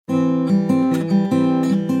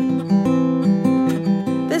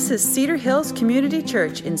This is Cedar Hills Community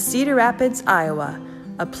Church in Cedar Rapids, Iowa,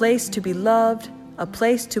 a place to be loved, a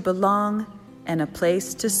place to belong, and a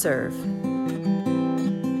place to serve.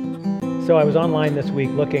 So I was online this week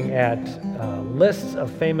looking at lists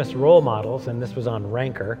of famous role models, and this was on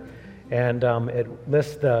Ranker, and it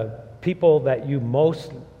lists the people that you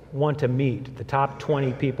most want to meet, the top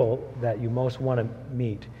 20 people that you most want to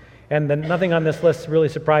meet. And nothing on this list really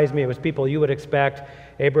surprised me. It was people you would expect: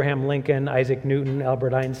 Abraham Lincoln, Isaac Newton,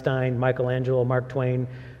 Albert Einstein, Michelangelo, Mark Twain,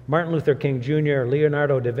 Martin Luther King Jr.,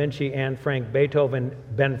 Leonardo da Vinci, Anne Frank, Beethoven,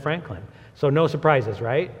 Ben Franklin. So no surprises,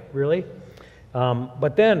 right? Really?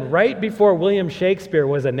 But then, right before William Shakespeare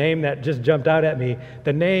was a name that just jumped out at me,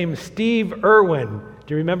 the name Steve Irwin.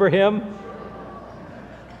 Do you remember him?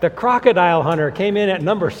 The crocodile hunter came in at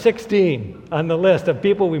number 16 on the list of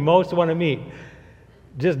people we most want to meet.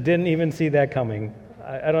 Just didn't even see that coming.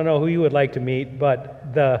 I don't know who you would like to meet,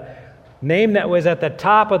 but the name that was at the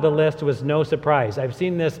top of the list was no surprise. I've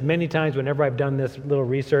seen this many times whenever I've done this little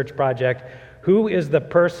research project. Who is the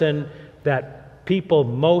person that people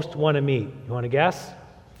most want to meet? You want to guess?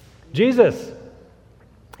 Jesus.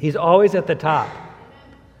 He's always at the top.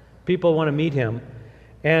 People want to meet him.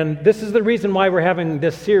 And this is the reason why we're having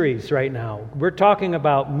this series right now. We're talking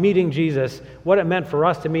about meeting Jesus, what it meant for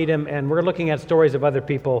us to meet him, and we're looking at stories of other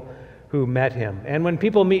people who met him. And when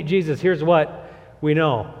people meet Jesus, here's what we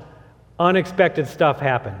know: unexpected stuff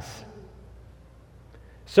happens.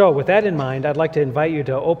 So with that in mind, I'd like to invite you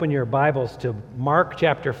to open your Bibles to Mark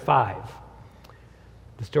chapter 5.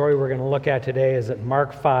 The story we're going to look at today is at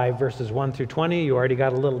Mark 5, verses 1 through 20. You already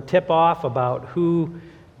got a little tip-off about who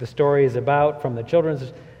the story is about from the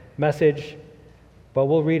children's message, but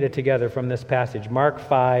we'll read it together from this passage. Mark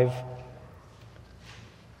 5,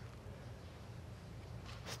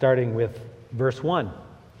 starting with verse 1.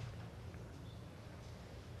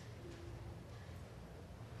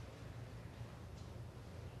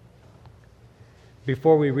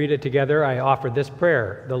 Before we read it together, I offer this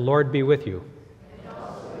prayer: the Lord be with you. And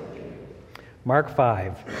also with you. Mark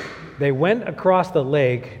 5. They went across the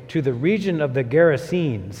lake to the region of the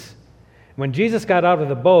Gerasenes. When Jesus got out of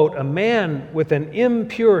the boat, a man with an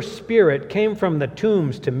impure spirit came from the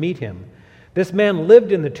tombs to meet him. This man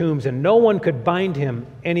lived in the tombs, and no one could bind him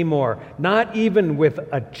anymore, not even with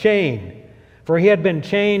a chain. For he had been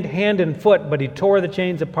chained hand and foot, but he tore the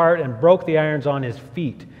chains apart and broke the irons on his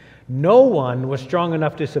feet. No one was strong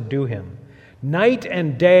enough to subdue him. Night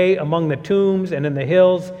and day among the tombs and in the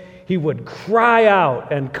hills, he would cry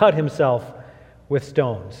out and cut himself with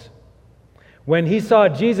stones. When he saw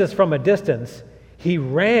Jesus from a distance, he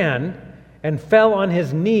ran and fell on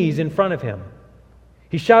his knees in front of him.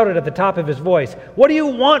 He shouted at the top of his voice, "What do you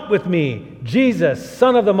want with me, Jesus,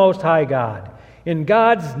 Son of the Most High God? In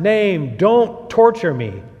God's name, don't torture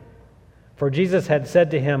me." For Jesus had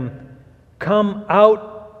said to him, "Come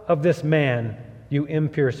out of this man, you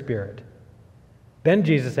impure spirit." Then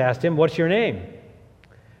Jesus asked him, "What's your name?"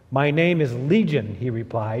 "My name is Legion," he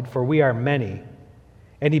replied, "for we are many."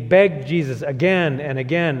 And he begged Jesus again and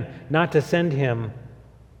again not to send him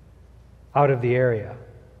out of the area.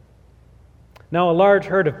 Now a large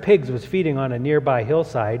herd of pigs was feeding on a nearby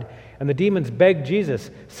hillside, and the demons begged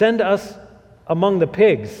Jesus, "Send us among the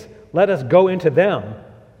pigs. Let us go into them."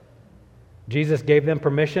 Jesus gave them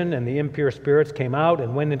permission, and the impure spirits came out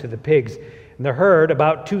and went into the pigs. And the herd,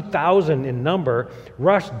 about 2,000 in number,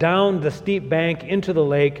 rushed down the steep bank into the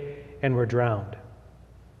lake and were drowned.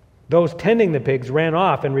 Those tending the pigs ran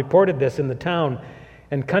off and reported this in the town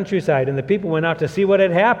and countryside, and the people went out to see what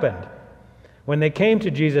had happened. When they came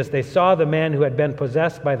to Jesus, they saw the man who had been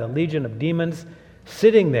possessed by the legion of demons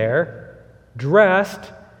sitting there,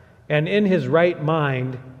 dressed and in his right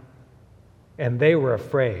mind, and they were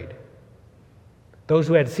afraid. Those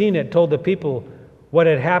who had seen it told the people what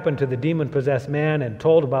had happened to the demon-possessed man and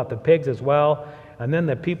told about the pigs as well. And then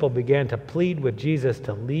the people began to plead with Jesus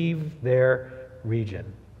to leave their region.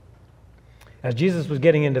 As Jesus was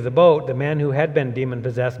getting into the boat, the man who had been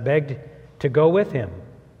demon-possessed begged to go with him.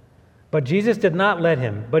 But Jesus did not let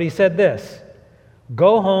him, but he said this,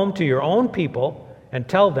 "Go home to your own people and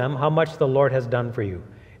tell them how much the Lord has done for you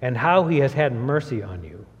and how he has had mercy on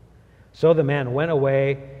you." So the man went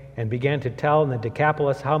away and began to tell in the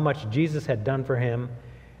Decapolis how much Jesus had done for him,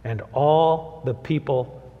 and all the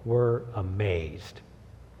people were amazed.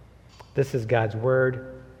 This is God's word,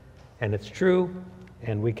 and it's true,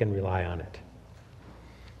 and we can rely on it.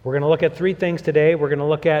 We're going to look at three things today. We're going to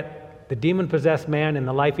look at the demon-possessed man and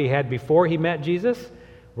the life he had before he met Jesus.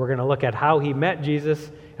 We're going to look at how he met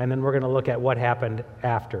Jesus, and then we're going to look at what happened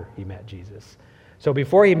after he met Jesus. So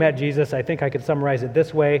before he met Jesus, I think I could summarize it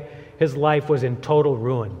this way: his life was in total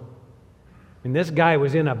ruin. And this guy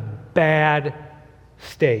was in a bad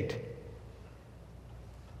state.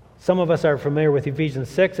 Some of us are familiar with Ephesians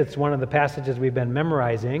 6. It's one of the passages we've been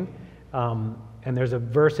memorizing. And there's a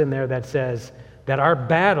verse in there that says that our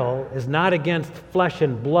battle is not against flesh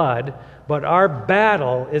and blood, but our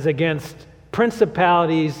battle is against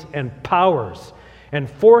principalities and powers and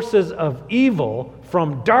forces of evil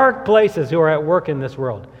from dark places who are at work in this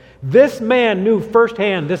world. This man knew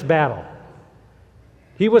firsthand this battle.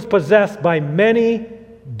 He was possessed by many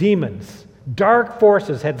demons. Dark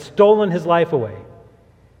forces had stolen his life away.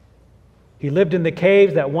 He lived in the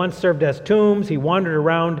caves that once served as tombs. He wandered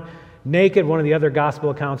around naked. One of the other gospel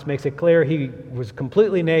accounts makes it clear he was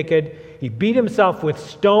completely naked. He beat himself with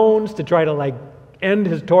stones to try to end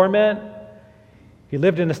his torment. He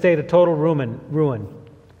lived in a state of total ruin.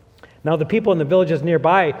 Now the people in the villages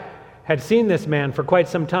nearby had seen this man for quite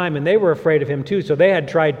some time, and they were afraid of him too, so they had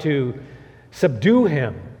tried to subdue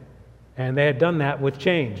him. And they had done that with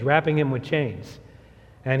chains, wrapping him with chains.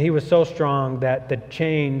 And he was so strong that the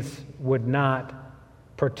chains would not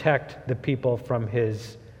protect the people from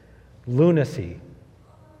his lunacy.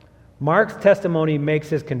 Mark's testimony makes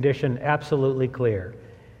his condition absolutely clear.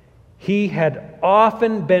 He had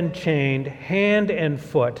often been chained hand and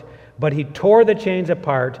foot, but he tore the chains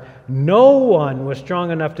apart. No one was strong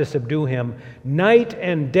enough to subdue him. Night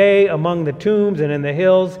and day among the tombs and in the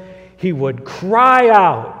hills, he would cry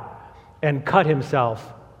out and cut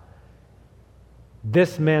himself.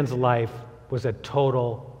 This man's life was a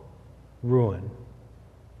total ruin.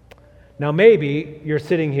 Now maybe you're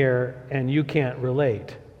sitting here and you can't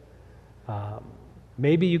relate.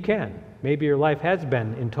 Maybe you can. Maybe your life has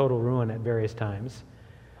been in total ruin at various times.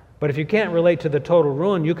 But if you can't relate to the total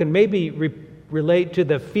ruin, you can maybe relate to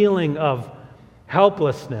the feeling of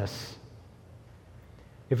helplessness.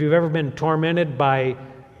 If you've ever been tormented by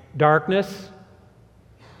darkness,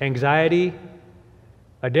 anxiety,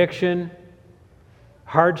 addiction,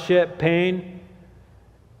 hardship, pain,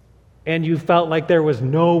 and you felt like there was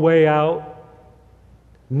no way out,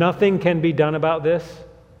 nothing can be done about this,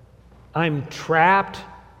 I'm trapped,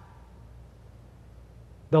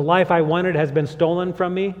 the life I wanted has been stolen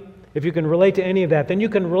from me. If you can relate to any of that, then you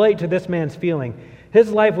can relate to this man's feeling.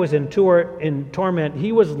 His life was in torment.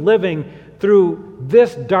 He was living through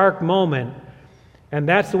this dark moment, and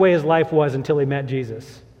that's the way his life was until he met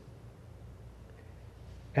Jesus.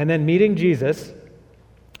 And then meeting Jesus,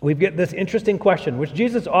 we get this interesting question, which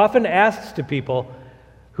Jesus often asks to people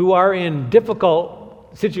who are in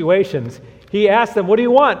difficult situations. He asks them, "What do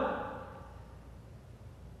you want?"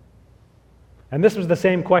 And this was the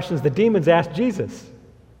same questions the demons asked Jesus.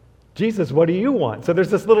 "Jesus, what do you want?" So there's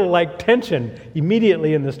this little tension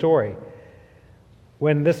immediately in the story.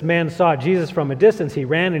 When this man saw Jesus from a distance, he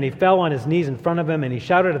ran and he fell on his knees in front of him and he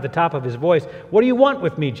shouted at the top of his voice, "What do you want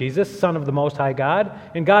with me, Jesus, Son of the Most High God?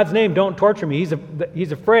 In God's name, don't torture me."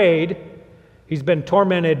 He's afraid. He's been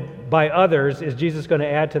tormented by others. Is Jesus going to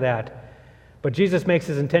add to that? But Jesus makes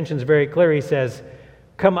his intentions very clear. He says,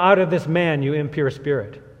 "Come out of this man, you impure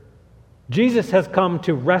spirit." Jesus has come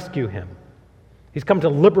to rescue him. He's come to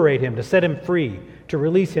liberate him, to set him free, to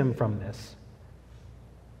release him from this.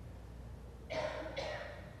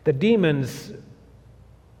 The demons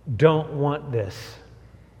don't want this.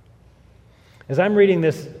 As I'm reading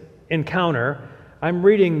this encounter, I'm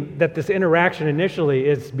reading that this interaction initially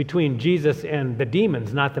is between Jesus and the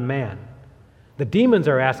demons, not the man. The demons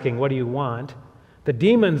are asking, "What do you want?" The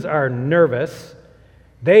demons are nervous.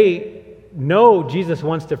 They know Jesus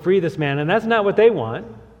wants to free this man, and that's not what they want.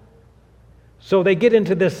 So they get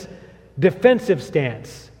into this defensive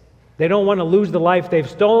stance. They don't want to lose the life they've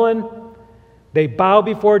stolen. They bow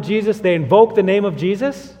before Jesus. They invoke the name of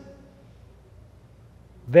Jesus.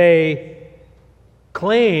 They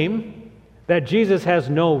claim that Jesus has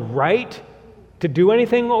no right to do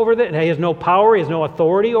anything over that. He has no power. He has no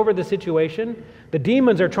authority over the situation. The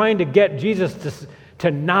demons are trying to get Jesus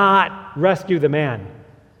to not rescue the man.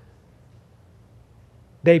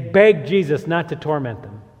 They beg Jesus not to torment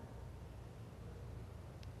them.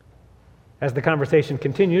 As the conversation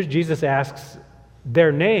continues, Jesus asks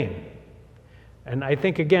their name. And I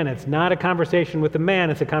think, again, it's not a conversation with the man,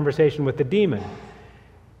 it's a conversation with the demon.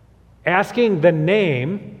 Asking the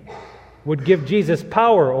name would give Jesus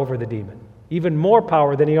power over the demon, even more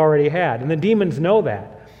power than he already had. And the demons know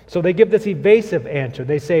that. So they give this evasive answer.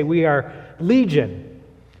 They say, "We are legion,"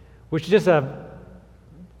 which is just a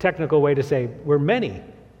technical way to say we're many.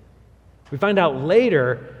 We find out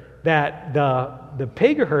later that the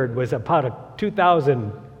pig herd was about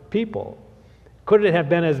 2,000 people. Could it have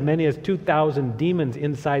been as many as 2,000 demons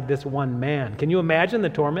inside this one man? Can you imagine the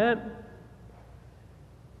torment?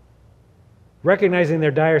 Recognizing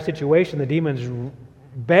their dire situation, the demons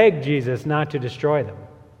beg Jesus not to destroy them.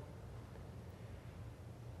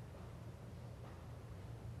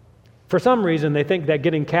 For some reason, they think that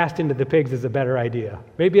getting cast into the pigs is a better idea.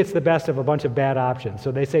 Maybe it's the best of a bunch of bad options.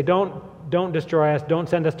 So they say, don't destroy us, don't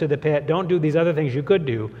send us to the pit, don't do these other things you could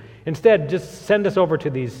do. Instead, just send us over to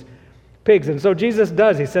these pigs. And so Jesus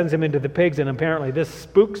does. He sends him into the pigs, and apparently this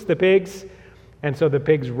spooks the pigs. And so the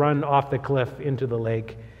pigs run off the cliff into the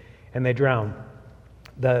lake, and they drown.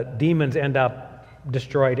 The demons end up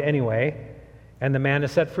destroyed anyway, and the man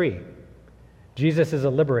is set free. Jesus is a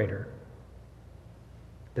liberator.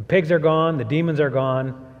 The pigs are gone, the demons are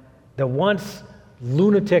gone. The once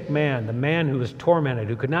lunatic man, the man who was tormented,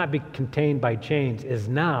 who could not be contained by chains, is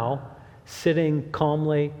now sitting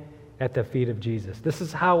calmly at the feet of Jesus. This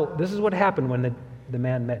is what happened when the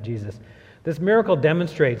man met Jesus. This miracle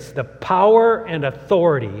demonstrates the power and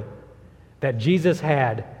authority that Jesus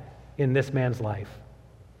had in this man's life.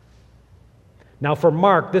 Now for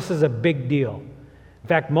Mark, this is a big deal. In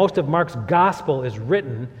fact, most of Mark's gospel is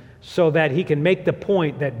written so that he can make the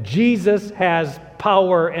point that Jesus has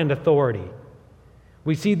power and authority.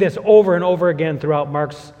 We see this over and over again throughout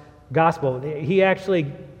Mark's gospel. He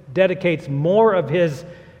actually dedicates more of his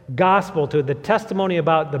gospel to the testimony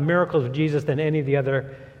about the miracles of Jesus than any of the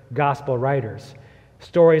other gospel writers.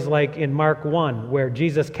 Stories like in Mark 1, where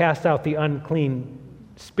Jesus cast out the unclean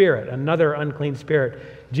spirit, another unclean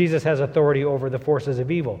spirit. Jesus has authority over the forces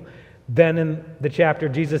of evil. Then in the chapter,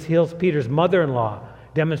 Jesus heals Peter's mother-in-law,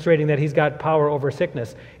 demonstrating that he's got power over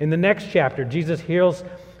sickness. In the next chapter, Jesus heals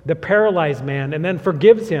the paralyzed man and then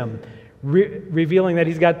forgives him, revealing that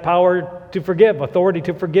he's got power to forgive, authority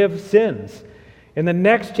to forgive sins. In the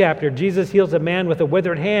next chapter, Jesus heals a man with a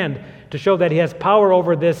withered hand to show that he has power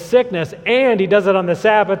over this sickness, and he does it on the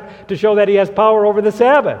Sabbath to show that he has power over the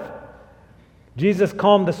Sabbath. Jesus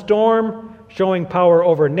calmed the storm, showing power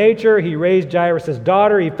over nature. He raised Jairus'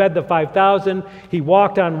 daughter. He fed the 5,000. He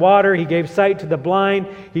walked on water. He gave sight to the blind.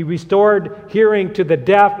 He restored hearing to the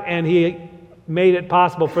deaf, and he made it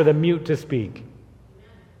possible for the mute to speak.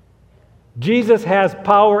 Jesus has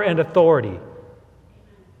power and authority.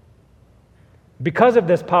 Because of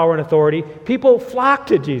this power and authority, people flocked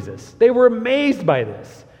to Jesus. They were amazed by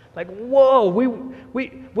this. Like, whoa,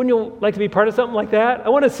 wouldn't you like to be part of something like that? I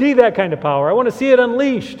want to see that kind of power. I want to see it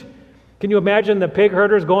unleashed. Can you imagine the pig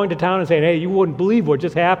herders going to town and saying, hey, you wouldn't believe what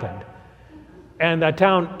just happened? And the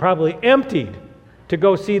town probably emptied to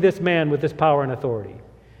go see this man with this power and authority.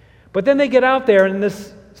 But then they get out there and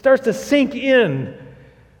this starts to sink in.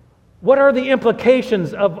 What are the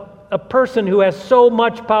implications of a person who has so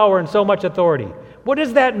much power and so much authority? What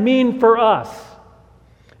does that mean for us?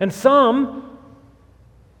 And some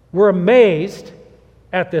were amazed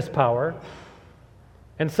at this power,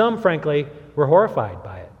 and some, frankly, were horrified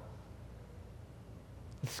by it.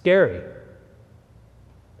 It's scary.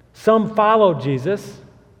 Some followed Jesus.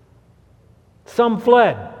 Some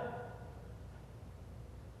fled.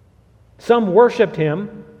 Some worshiped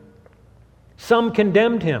him. Some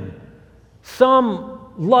condemned him. Some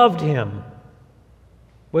loved him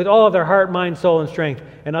with all of their heart, mind, soul, and strength,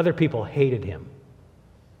 and other people hated him.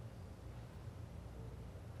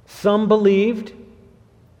 Some believed,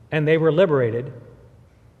 and they were liberated,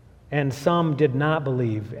 and some did not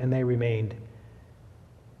believe, and they remained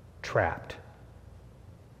trapped.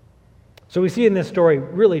 So we see in this story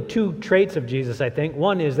really two traits of Jesus, I think.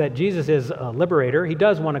 One is that Jesus is a liberator. He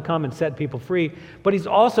does want to come and set people free, but he's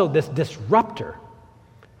also this disruptor.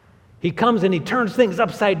 He comes and he turns things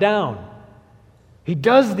upside down. He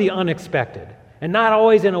does the unexpected, and not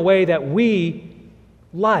always in a way that we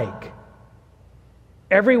like.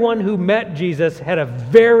 Everyone who met Jesus had a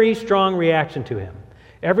very strong reaction to him.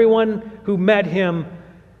 Everyone who met him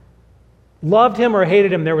loved him or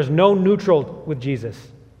hated him. There was no neutral with Jesus.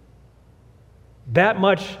 That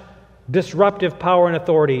much disruptive power and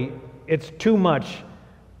authority, it's too much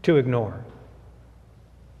to ignore.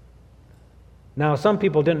 Now, some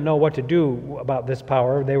people didn't know what to do about this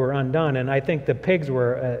power. They were undone, and I think the pigs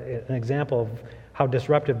were an example of how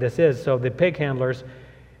disruptive this is. So the pig handlers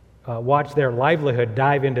watched their livelihood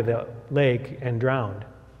dive into the lake and drowned.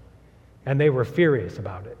 And they were furious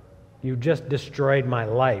about it. You just destroyed my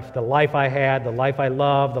life. The life I had, the life I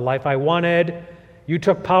loved, the life I wanted. You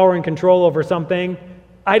took power and control over something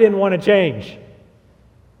I didn't want to change.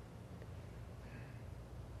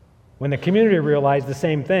 When the community realized the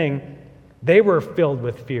same thing, they were filled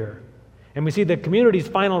with fear. And we see the community's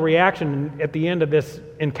final reaction at the end of this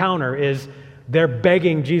encounter is they're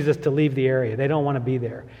begging Jesus to leave the area. They don't want to be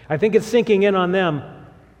there. I think it's sinking in on them.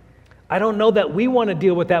 I don't know that we want to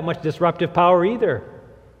deal with that much disruptive power either.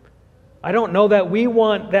 I don't know that we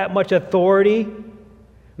want that much authority.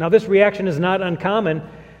 Now, this reaction is not uncommon.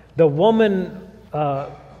 The woman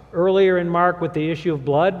earlier in Mark with the issue of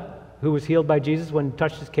blood, who was healed by Jesus when he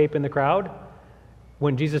touched his cape in the crowd,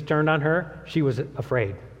 when Jesus turned on her, she was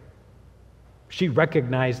afraid. She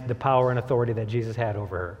recognized the power and authority that Jesus had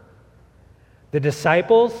over her. The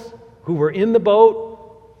disciples who were in the boat,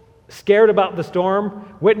 scared about the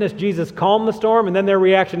storm, witnessed Jesus calm the storm, and then their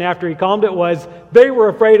reaction after he calmed it was they were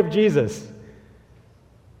afraid of Jesus.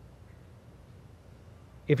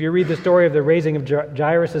 If you read the story of the raising of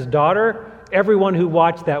Jairus' daughter, everyone who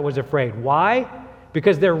watched that was afraid. Why?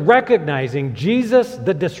 Because they're recognizing Jesus,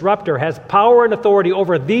 the disruptor, has power and authority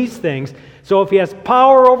over these things. So if he has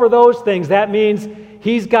power over those things, that means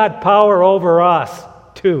he's got power over us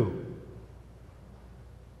too.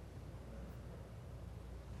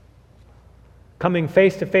 Coming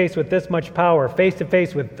face to face with this much power, face to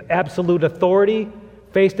face with absolute authority,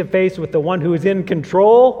 face to face with the one who is in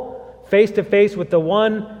control, face to face with the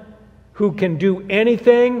one who can do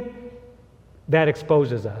anything, that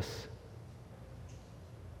exposes us.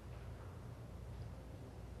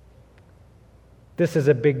 This is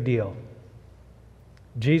a big deal.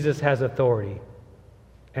 Jesus has authority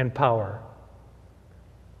and power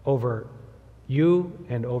over you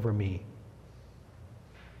and over me.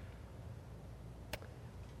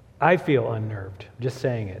 I feel unnerved just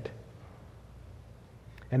saying it.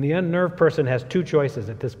 And the unnerved person has two choices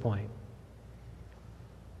at this point.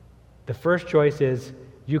 The first choice is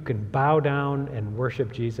you can bow down and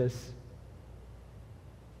worship Jesus,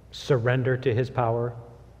 surrender to his power,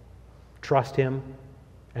 trust him,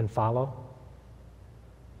 and follow.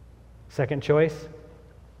 Second choice,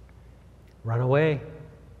 run away,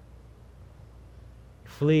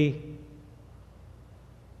 flee.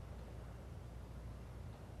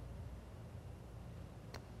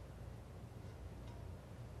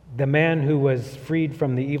 The man who was freed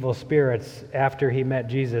from the evil spirits after he met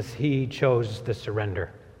Jesus, he chose the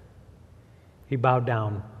surrender. He bowed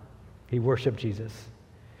down. He worshiped Jesus.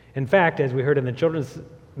 In fact, as we heard in the children's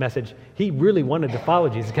message, he really wanted to follow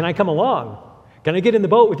Jesus. Can I come along? Can I get in the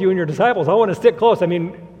boat with you and your disciples? I want to stick close. I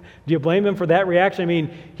mean, do you blame him for that reaction? I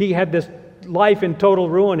mean, he had this life in total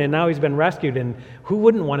ruin and now he's been rescued, and who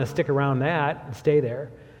wouldn't want to stick around that and stay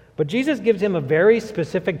there? But Jesus gives him a very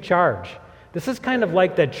specific charge. This is kind of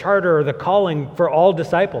like the charter or the calling for all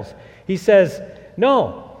disciples. He says,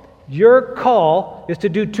 no, your call is to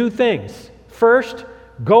do two things. First,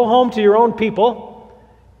 go home to your own people.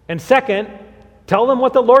 And second, tell them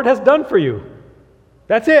what the Lord has done for you.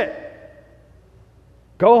 That's it.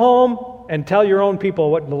 Go home and tell your own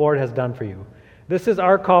people what the Lord has done for you. This is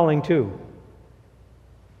our calling too.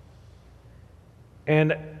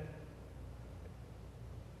 And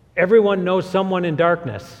everyone knows someone in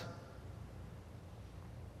darkness.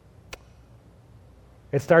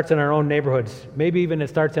 It starts in our own neighborhoods. Maybe even it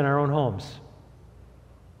starts in our own homes.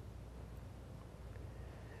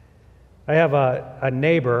 I have a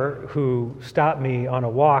neighbor who stopped me on a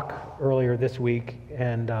walk earlier this week,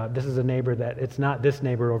 and this is a neighbor that, it's not this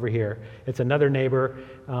neighbor over here. It's another neighbor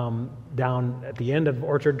down at the end of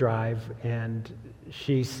Orchard Drive, and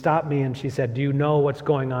she stopped me and she said, do you know what's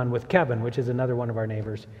going on with Kevin, which is another one of our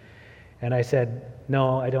neighbors? And I said,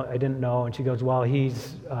 no, I didn't know. And she goes, well,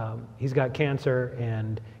 he's got cancer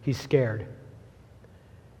and he's scared.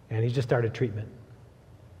 And he's just started treatment.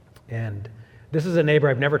 And this is a neighbor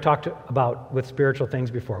I've never talked about with spiritual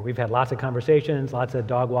things before. We've had lots of conversations, lots of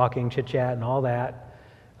dog walking, chit-chat, and all that.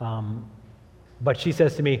 But she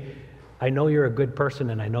says to me, I know you're a good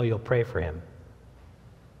person and I know you'll pray for him.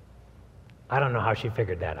 I don't know how she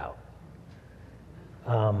figured that out.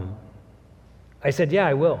 I said, yeah,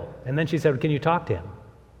 I will. And then she said, can you talk to him?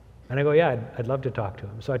 And I go, yeah, I'd love to talk to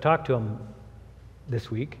him. So I talked to him this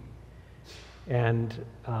week. And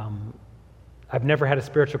I've never had a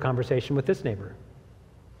spiritual conversation with this neighbor.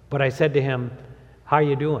 But I said to him, how are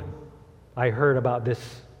you doing? I heard about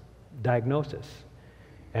this diagnosis.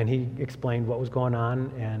 And he explained what was going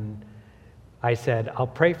on. And I said, I'll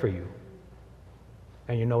pray for you.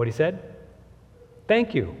 And you know what he said?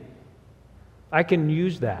 Thank you. I can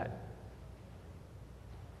use that.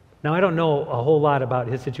 Now, I don't know a whole lot about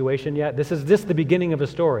his situation yet. This is the beginning of a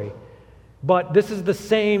story. But this is the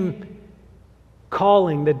same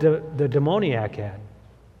calling that the demoniac had.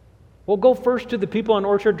 Well, go first to the people on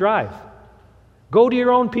Orchard Drive. Go to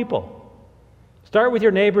your own people. Start with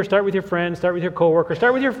your neighbors, start with your friends, start with your coworkers,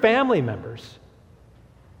 start with your family members.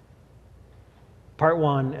 Part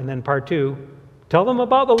one, and then part two, tell them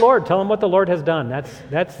about the Lord. Tell them what the Lord has done.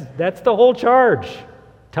 That's the whole charge.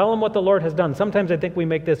 Tell them what the Lord has done. Sometimes I think we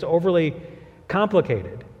make this overly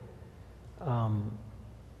complicated.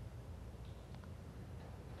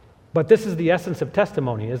 But this is the essence of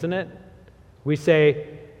testimony, isn't it? We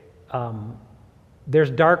say,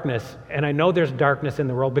 there's darkness, and I know there's darkness in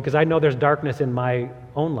the world because I know there's darkness in my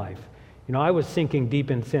own life. You know, I was sinking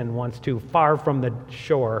deep in sin once too, far from the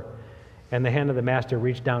shore, and the hand of the Master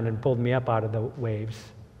reached down and pulled me up out of the waves,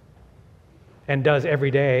 and does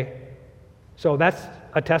every day. So that's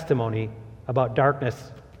a testimony about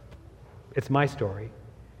darkness. It's my story.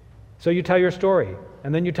 So you tell your story,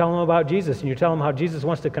 and then you tell them about Jesus, and you tell them how Jesus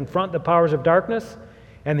wants to confront the powers of darkness,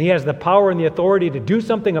 and he has the power and the authority to do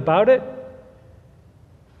something about it,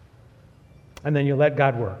 and then you let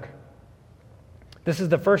God work. This is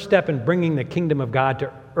the first step in bringing the kingdom of God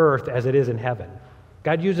to earth as it is in heaven.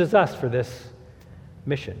 God uses us for this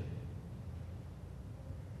mission.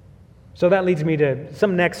 So that leads me to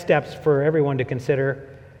some next steps for everyone to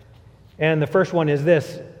consider. And the first one is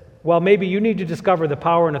this. Well, maybe you need to discover the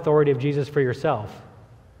power and authority of Jesus for yourself.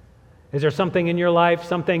 Is there something in your life,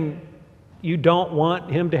 something you don't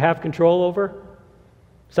want him to have control over?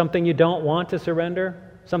 Something you don't want to surrender?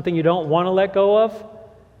 Something you don't want to let go of?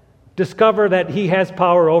 Discover that he has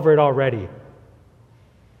power over it already.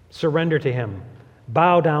 Surrender to him.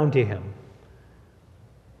 Bow down to him.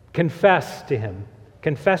 Confess to him.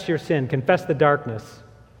 Confess your sin. Confess the darkness.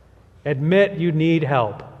 Admit you need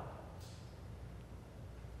help.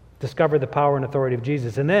 Discover the power and authority of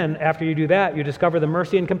Jesus. And then, after you do that, you discover the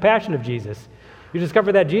mercy and compassion of Jesus. You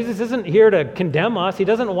discover that Jesus isn't here to condemn us. He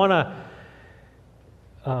doesn't want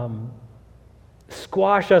to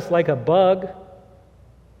squash us like a bug.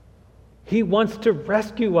 He wants to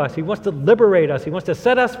rescue us. He wants to liberate us. He wants to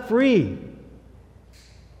set us free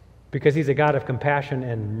because he's a God of compassion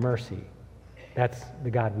and mercy. That's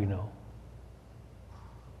the God we know.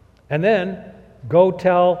 And then go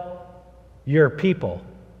tell your people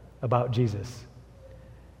about Jesus.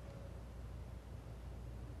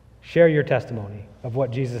 Share your testimony of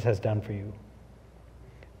what Jesus has done for you.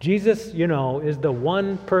 Jesus, you know, is the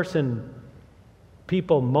one person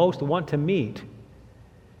people most want to meet.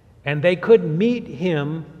 And they could meet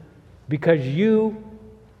him because you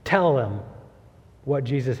tell them what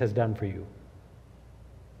Jesus has done for you.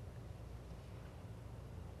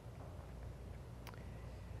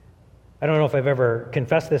 I don't know if I've ever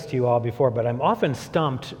confessed this to you all before, but I'm often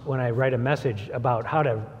stumped when I write a message about how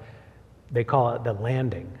to, they call it the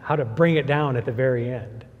landing, how to bring it down at the very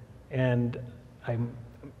end. And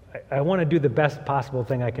I want to do the best possible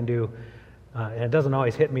thing I can do. And it doesn't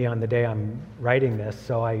always hit me on the day I'm writing this,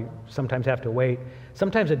 so I sometimes have to wait.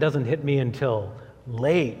 Sometimes it doesn't hit me until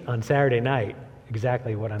late on Saturday night,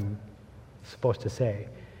 exactly what I'm supposed to say.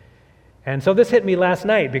 And so this hit me last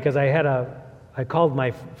night because I called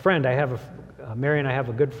my friend. Mary and I have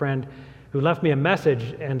a good friend who left me a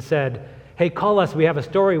message and said, hey, call us. We have a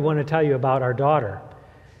story we want to tell you about our daughter.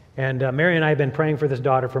 And Mary and I have been praying for this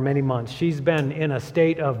daughter for many months. She's been in a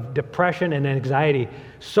state of depression and anxiety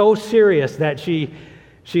so serious that she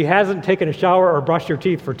hasn't taken a shower or brushed her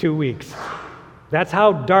teeth for 2 weeks. That's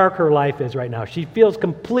how dark her life is right now. She feels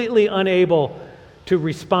completely unable to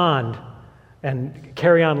respond and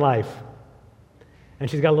carry on life. And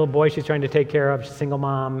she's got a little boy she's trying to take care of. She's a single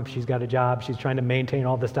mom. She's got a job. She's trying to maintain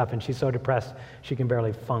all this stuff, and she's so depressed she can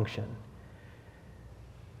barely function.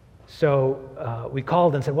 So we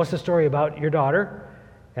called and said, what's the story about your daughter?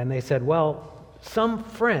 And they said, well, some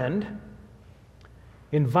friend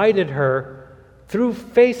invited her through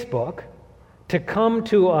Facebook to come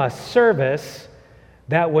to a service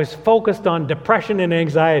that was focused on depression and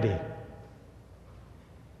anxiety.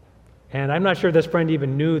 And I'm not sure this friend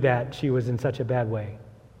even knew that she was in such a bad way.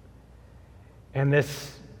 And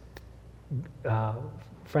this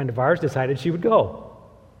friend of ours decided she would go.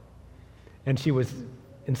 And she was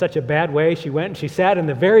in such a bad way, she went and she sat in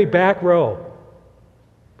the very back row.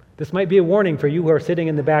 This might be a warning for you who are sitting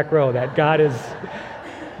in the back row that God is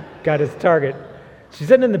God's target. She's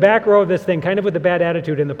sitting in the back row of this thing, kind of with a bad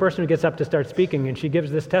attitude, and the person who gets up to start speaking, and she gives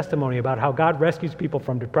this testimony about how God rescues people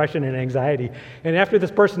from depression and anxiety. And after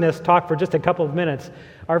this person has talked for just a couple of minutes,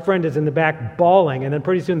 our friend is in the back bawling, and then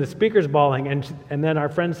pretty soon the speaker's bawling, and then our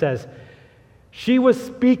friend says, she was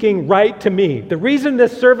speaking right to me. The reason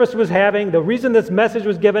this service was having, the reason this message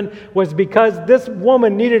was given, was because this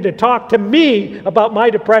woman needed to talk to me about my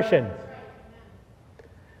depression.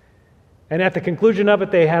 And at the conclusion of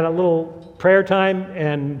it, they had a little prayer time,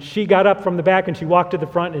 and she got up from the back and she walked to the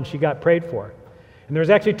front and she got prayed for. And there was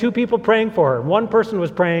actually 2 people praying for her. One person was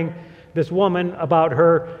praying, this woman, about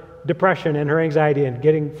her depression and her anxiety and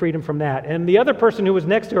getting freedom from that. And the other person who was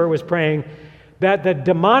next to her was praying that the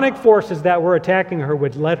demonic forces that were attacking her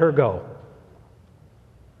would let her go.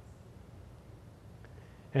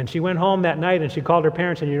 And she went home that night and she called her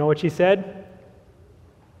parents, and you know what she said?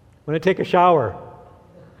 want to take a shower.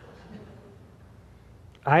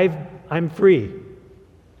 I'm free.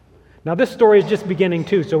 Now, this story is just beginning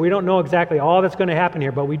too, so we don't know exactly all that's going to happen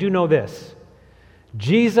here, but we do know this.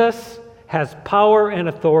 Jesus has power and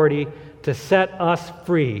authority to set us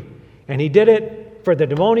free, and he did it for the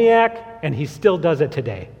demoniac, and he still does it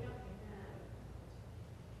today.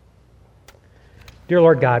 Dear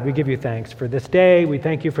Lord God, we give you thanks for this day. We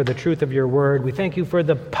thank you for the truth of your word. We thank you for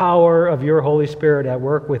the power of your Holy Spirit at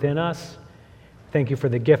work within us. Thank you for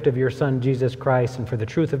the gift of your Son, Jesus Christ, and for the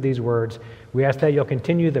truth of these words. We ask that you'll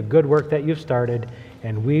continue the good work that you've started,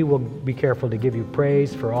 and we will be careful to give you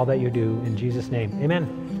praise for all that you do. In Jesus' name,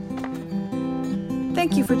 amen.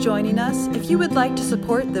 Thank you for joining us. If you would like to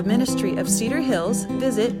support the ministry of Cedar Hills,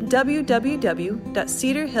 visit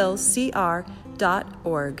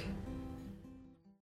www.cedarhillscr.org.